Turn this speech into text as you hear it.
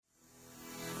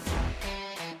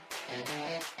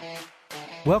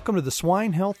Welcome to the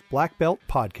Swine Health Black Belt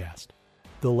Podcast,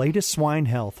 the latest swine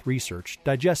health research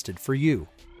digested for you.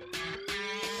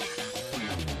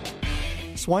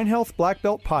 Swine Health Black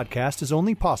Belt Podcast is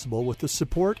only possible with the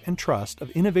support and trust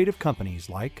of innovative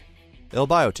companies like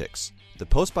L-Biotics, the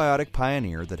postbiotic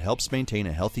pioneer that helps maintain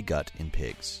a healthy gut in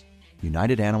pigs.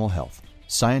 United Animal Health,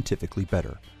 scientifically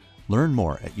better. Learn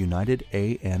more at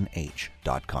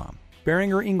unitedanh.com.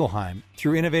 Boehringer Ingelheim.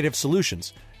 Through innovative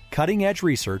solutions, cutting-edge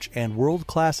research, and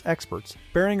world-class experts,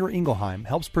 Boehringer Ingelheim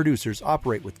helps producers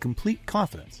operate with complete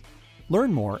confidence.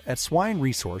 Learn more at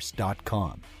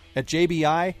swineresource.com. At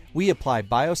JBI, we apply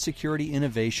biosecurity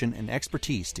innovation and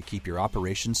expertise to keep your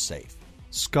operations safe.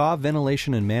 SCA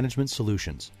Ventilation and Management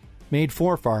Solutions. Made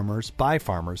for farmers, by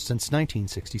farmers since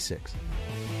 1966.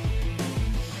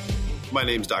 My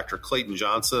name's Dr. Clayton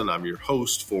Johnson. I'm your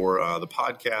host for the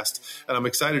podcast, and I'm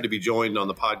excited to be joined on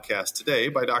the podcast today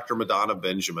by Dr. Madonna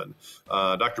Benjamin.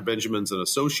 Dr. Benjamin's an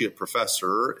associate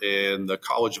professor in the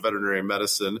College of Veterinary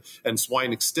Medicine and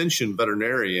swine extension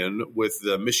veterinarian with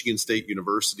the Michigan State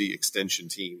University Extension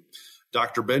team.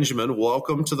 Dr. Benjamin,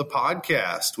 welcome to the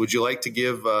podcast. Would you like to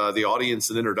give the audience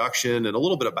an introduction and a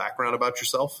little bit of background about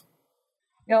yourself?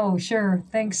 Oh, sure.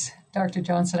 Thanks, Dr.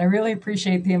 Johnson. I really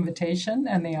appreciate the invitation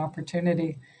and the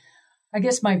opportunity. I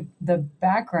guess the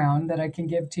background that I can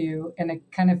give to you, and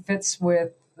it kind of fits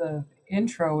with the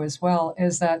intro as well,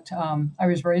 is that I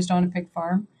was raised on a pig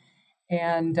farm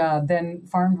and then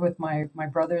farmed with my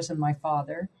brothers and my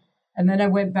father. And then I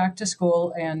went back to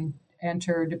school and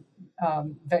entered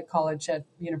vet college at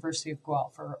University of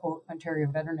Guelph, or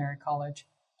Ontario Veterinary College.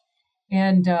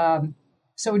 And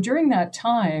so during that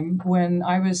time, when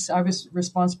I was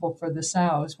responsible for the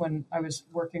sows, when I was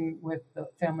working with the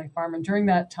family farm, and during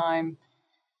that time,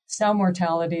 sow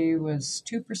mortality was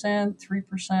 2%,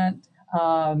 3%.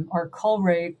 Our cull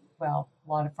rate, well,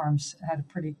 a lot of farms had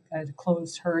a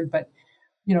closed herd, but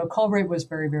cull rate was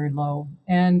very, very low.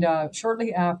 And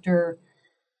shortly after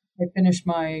I finished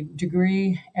my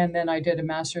degree, and then I did a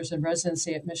master's in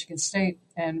residency at Michigan State.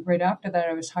 And right after that,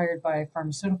 I was hired by a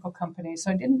pharmaceutical company.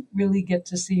 So I didn't really get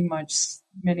to see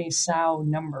many sow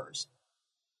numbers.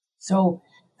 So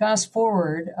fast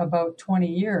forward about 20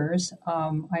 years,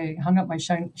 I hung up my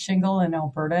shingle in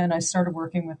Alberta, and I started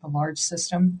working with a large sow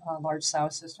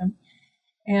system,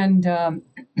 and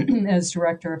as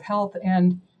director of health.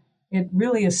 And it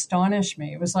really astonished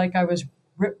me. It was like I was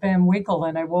Rip Van Winkle,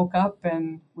 and I woke up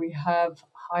and we have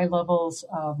high levels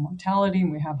of mortality,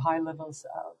 and we have high levels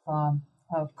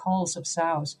of culls of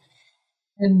sows,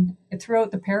 and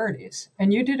throughout the parodies.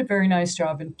 And you did a very nice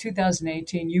job in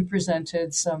 2018. You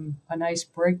presented a nice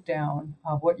breakdown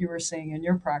of what you were seeing in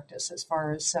your practice as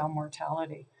far as sow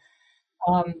mortality.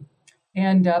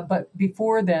 But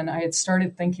before then, I had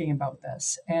started thinking about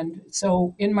this. And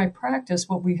so in my practice,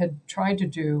 what we had tried to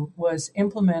do was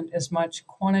implement as much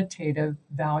quantitative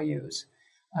values,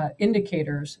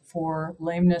 indicators for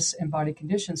lameness and body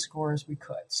condition score as we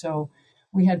could. So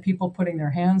we had people putting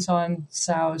their hands on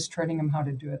sows, training them how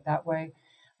to do it that way.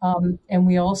 And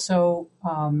we also,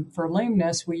 for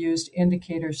lameness, we used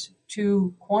indicators,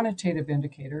 2 quantitative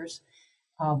indicators,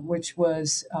 which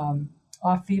was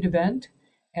off-feed event,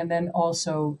 and then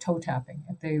also toe tapping.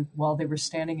 While they were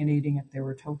standing and eating, if they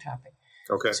were toe tapping.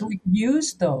 Okay. So we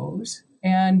used those,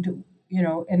 and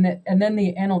and then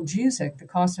the analgesic, the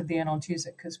cost of the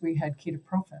analgesic, because we had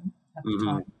ketoprofen at the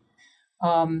time,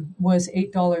 was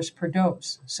 $8 per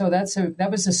dose. So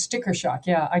that was a sticker shock.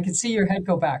 Yeah, I could see your head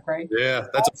go back, right? Yeah,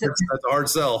 that's a hard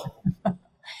sell.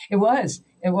 It was,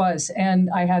 and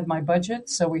I had my budget,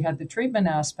 so we had the treatment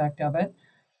aspect of it.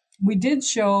 We did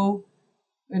show,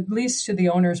 at least to the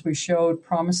owners, we showed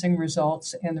promising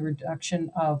results in the reduction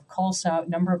of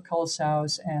number of cull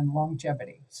sows and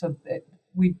longevity. So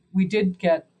we did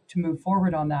get to move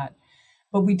forward on that,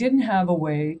 but we didn't have a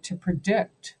way to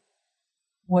predict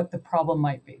what the problem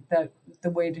might be. That the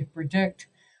way to predict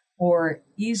or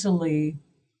easily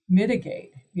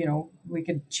mitigate. We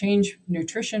could change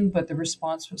nutrition, but the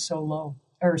response was so low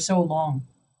or so long.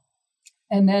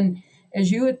 And then, as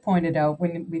you had pointed out,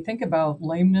 when we think about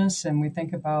lameness and we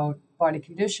think about body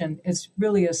condition, it's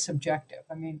really a subjective.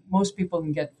 I mean, most people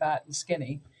can get fat and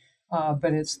skinny,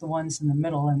 but it's the ones in the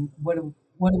middle. And what do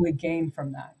we gain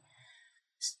from that?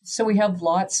 So we have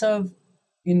lots of,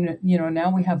 now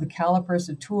we have the caliper as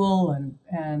a tool, and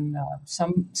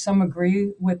some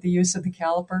agree with the use of the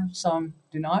caliper, some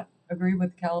do not agree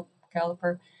with the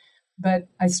caliper. But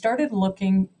I started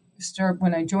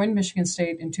when I joined Michigan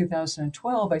State in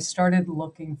 2012, I started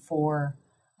looking for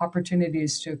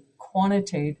opportunities to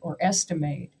quantitate or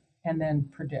estimate and then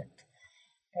predict.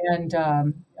 And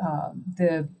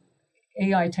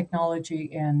AI technology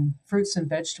in fruits and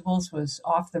vegetables was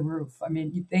off the roof. I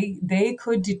mean, they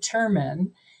could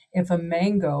determine if a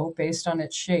mango, based on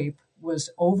its shape, was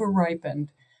overripened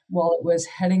while it was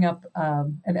heading up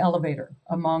an elevator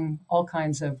among all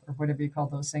kinds of, or whatever you call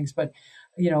those things. But,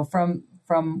 from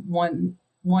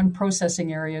one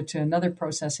processing area to another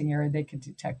processing area, they could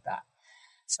detect that.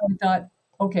 So I thought,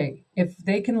 okay, if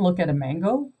they can look at a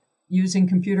mango using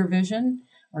computer vision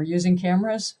or using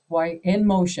cameras, why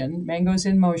mangoes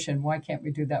in motion, why can't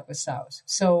we do that with sows?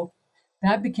 So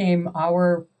that became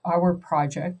our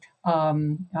project.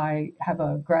 I have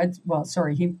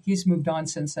he's moved on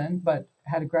since then, but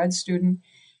had a grad student,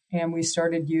 and we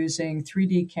started using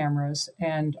 3D cameras.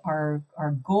 And our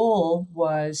goal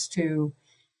was to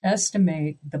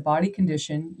estimate the body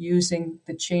condition using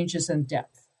the changes in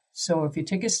depth. So if you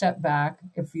take a step back,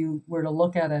 if you were to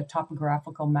look at a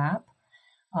topographical map,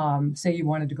 say you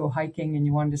wanted to go hiking and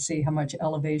you wanted to see how much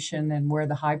elevation and where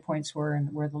the high points were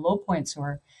and where the low points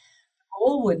were, the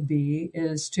goal would be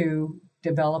is to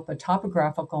develop a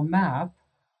topographical map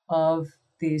of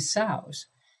these sows.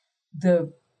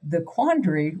 The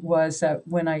quandary was that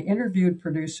when I interviewed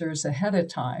producers ahead of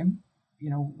time,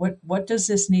 what does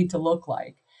this need to look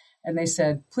like? And they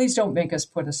said, please don't make us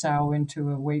put a sow into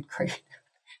a weight crate,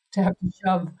 to have to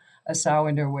shove a sow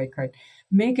into a weight crate.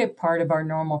 Make it part of our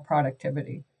normal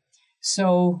productivity.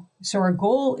 So our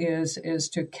goal is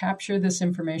to capture this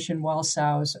information while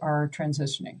sows are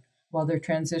transitioning, while they're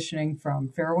transitioning from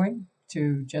farrowing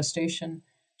to gestation,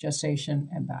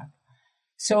 and back.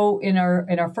 So in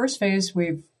our first phase,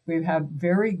 we have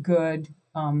very good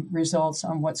results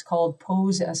on what's called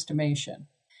pose estimation.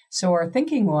 So our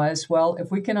thinking was, well,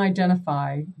 if we can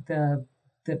identify the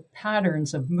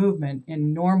patterns of movement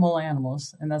in normal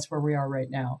animals, and that's where we are right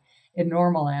now, in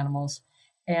normal animals,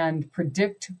 and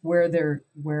predict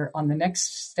where on the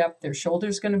next step their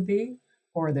shoulder's going to be,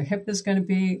 or their hip is going to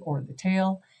be, or the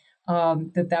tail,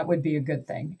 that would be a good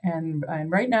thing. And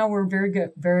right now we're very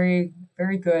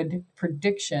good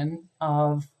prediction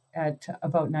at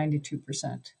about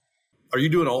 92%. Are you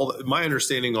doing my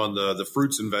understanding on the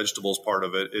fruits and vegetables part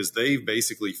of it is they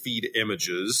basically feed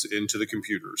images into the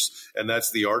computers, and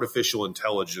that's the artificial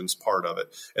intelligence part of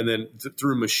it. And then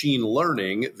through machine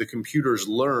learning, the computers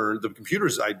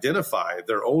identify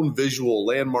their own visual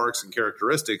landmarks and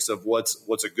characteristics of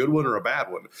what's a good one or a bad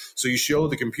one. So you show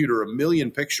the computer 1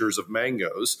 million pictures of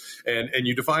mangoes, and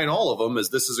you define all of them as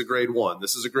this is a grade 1,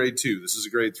 this is a grade 2, this is a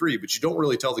grade 3, but you don't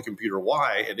really tell the computer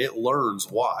why, and it learns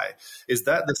why. Is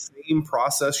that the same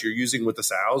process you're using with the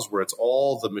sows, where it's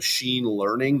all the machine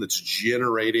learning that's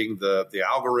generating the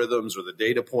algorithms or the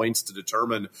data points to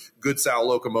determine good sow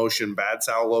locomotion, bad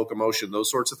sow locomotion,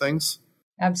 those sorts of things?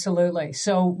 Absolutely.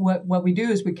 So what we do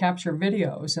is we capture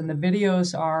videos, and the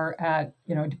videos are at,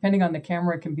 depending on the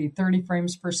camera, it can be 30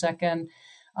 frames per second.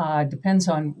 Depends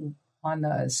on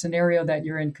the scenario that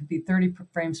you're in, it could be 30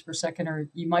 frames per second, or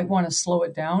you might want to slow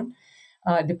it down.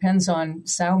 Depends on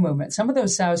sow movement. Some of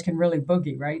those sows can really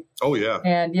boogie, right? Oh, yeah.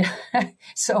 And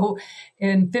so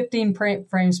in 15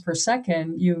 frames per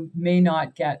second, you're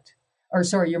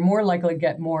more likely to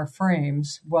get more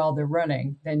frames while they're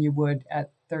running than you would at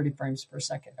 30 frames per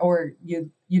second, or you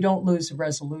don't lose the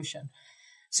resolution.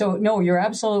 So no, you're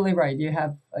absolutely right. You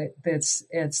have, it's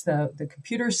the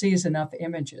computer sees enough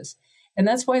images. And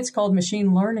that's why it's called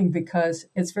machine learning, because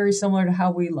it's very similar to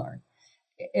how we learn.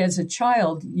 As a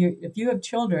child, if you have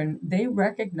children, they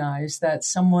recognize that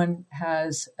someone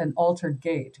has an altered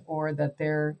gait or that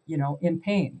they're, in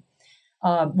pain,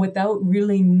 without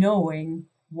really knowing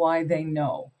why they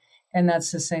know. And that's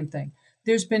the same thing.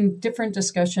 There's been different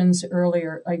discussions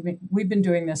earlier. We've been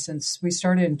doing this since we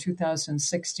started in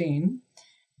 2016,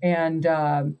 and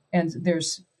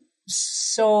there's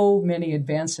so many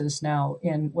advances now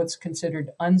in what's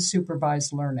considered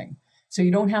unsupervised learning. So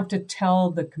you don't have to tell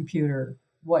the computer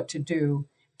what to do.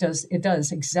 It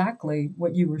does exactly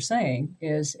what you were saying,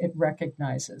 is it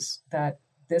recognizes that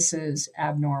this is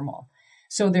abnormal.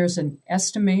 So there's an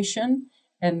estimation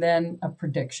and then a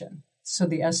prediction. So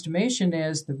the estimation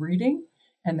is the reading,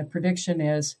 and the prediction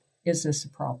is this a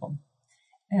problem?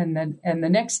 And then the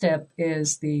next step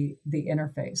is the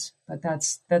interface. But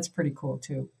that's pretty cool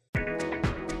too.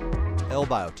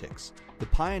 L-Biotics, the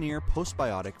pioneer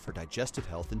postbiotic for digestive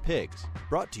health in pigs,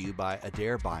 brought to you by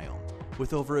Adair Biome.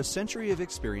 With over a century of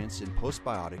experience in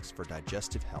postbiotics for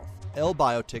digestive health,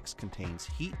 L-Biotics contains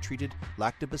heat-treated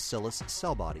lactobacillus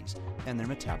cell bodies and their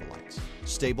metabolites.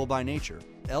 Stable by nature,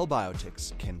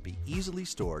 L-Biotics can be easily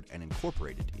stored and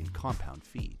incorporated in compound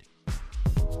feed.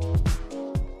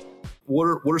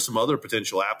 what are some other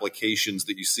potential applications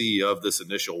that you see of this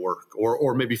initial work,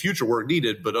 or maybe future work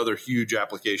needed, but other huge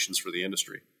applications for the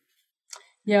industry?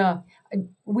 Yeah,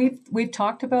 we've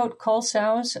talked about cull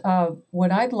sows.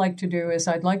 What I'd like to do is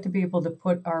I'd like to be able to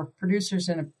put our producers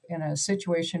in a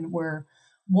situation where,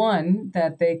 one,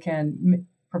 that they can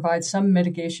provide some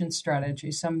mitigation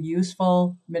strategy, some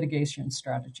useful mitigation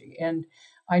strategy. And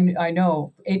I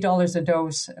know $8 a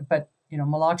dose, but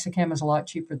meloxicam is a lot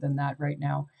cheaper than that right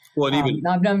now. Well, and even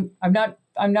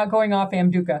I'm not going off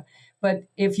Amduca, but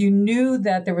if you knew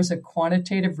that there was a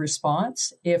quantitative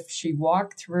response, if she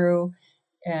walked through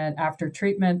and after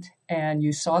treatment and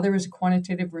you saw there was a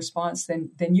quantitative response,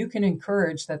 then you can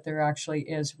encourage that there actually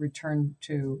is return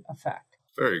to effect.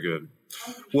 Very good.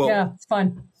 Well, yeah, it's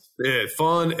fun. Yeah,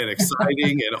 fun and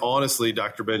exciting. And honestly,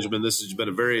 Dr. Benjamin, this has been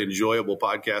a very enjoyable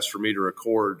podcast for me to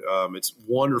record. It's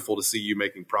wonderful to see you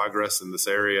making progress in this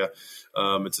area.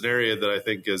 It's an area that I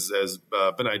think has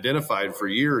been identified for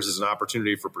years as an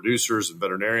opportunity for producers and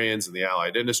veterinarians and the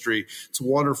allied industry. It's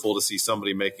wonderful to see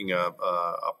somebody making a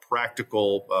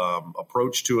practical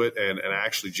approach to it and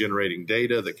actually generating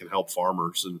data that can help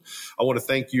farmers. And I want to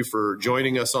thank you for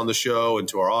joining us on the show, and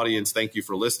to our audience, thank you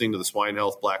for listening to the Swine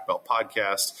Health Black Belt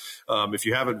podcast. If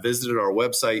you haven't visited our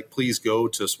website, please go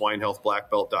to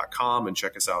swinehealthblackbelt.com and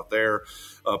check us out there.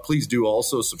 Please do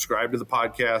also subscribe to the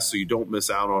podcast so you don't miss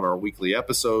out on our weekly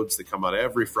episodes. They come out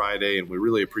every Friday, and we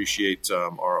really appreciate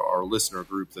our listener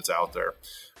group that's out there.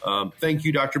 Thank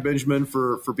you, Dr. Benjamin,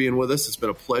 for being with us. It's been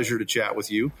a pleasure to chat with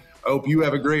you. I hope you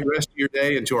have a great rest of your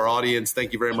day. And to our audience,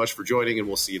 thank you very much for joining, and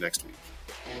we'll see you next week.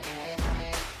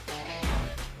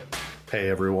 Hey,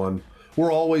 everyone.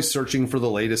 We're always searching for the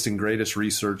latest and greatest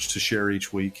research to share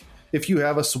each week. If you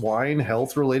have a swine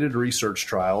health-related research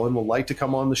trial and would like to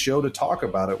come on the show to talk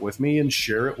about it with me and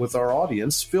share it with our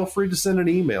audience, feel free to send an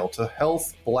email to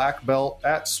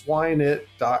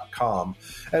healthblackbelt@swineit.com,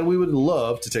 and we would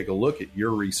love to take a look at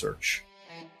your research.